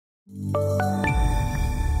A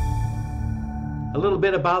little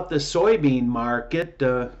bit about the soybean market,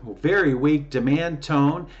 very weak demand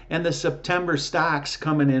tone, and the September stocks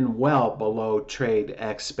coming in well below trade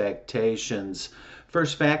expectations.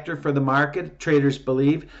 First factor for the market, traders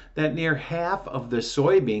believe that near half of the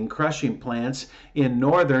soybean crushing plants in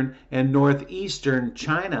northern and northeastern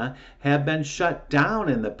China have been shut down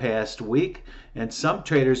in the past week, and some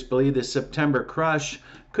traders believe the September crush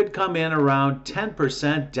could come in around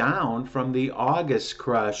 10% down from the August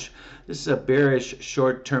crush. This is a bearish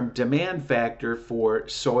short-term demand factor for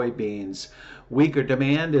soybeans. Weaker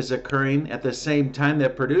demand is occurring at the same time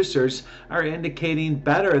that producers are indicating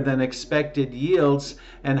better than expected yields,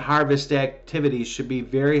 and harvest activity should be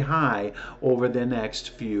very high over the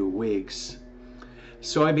next few weeks.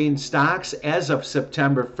 Soybean stocks as of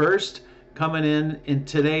September 1st coming in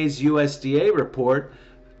today's USDA report,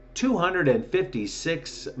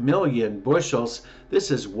 256 million bushels.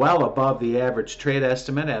 This is well above the average trade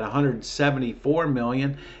estimate at 174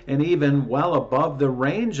 million, and even well above the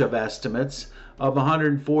range of estimates of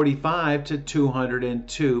 145 to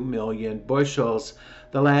 202 million bushels.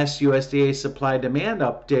 The last USDA supply demand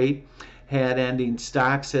update had ending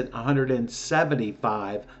stocks at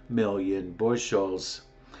 175 million bushels.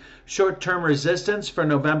 Short-term resistance for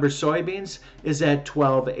November soybeans is at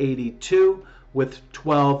 1282, with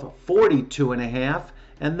 1242.5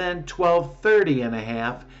 and then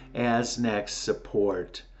 1230.5 as next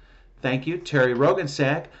support. Thank you, Terry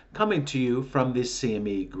Roggensack, coming to you from the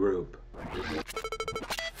CME Group.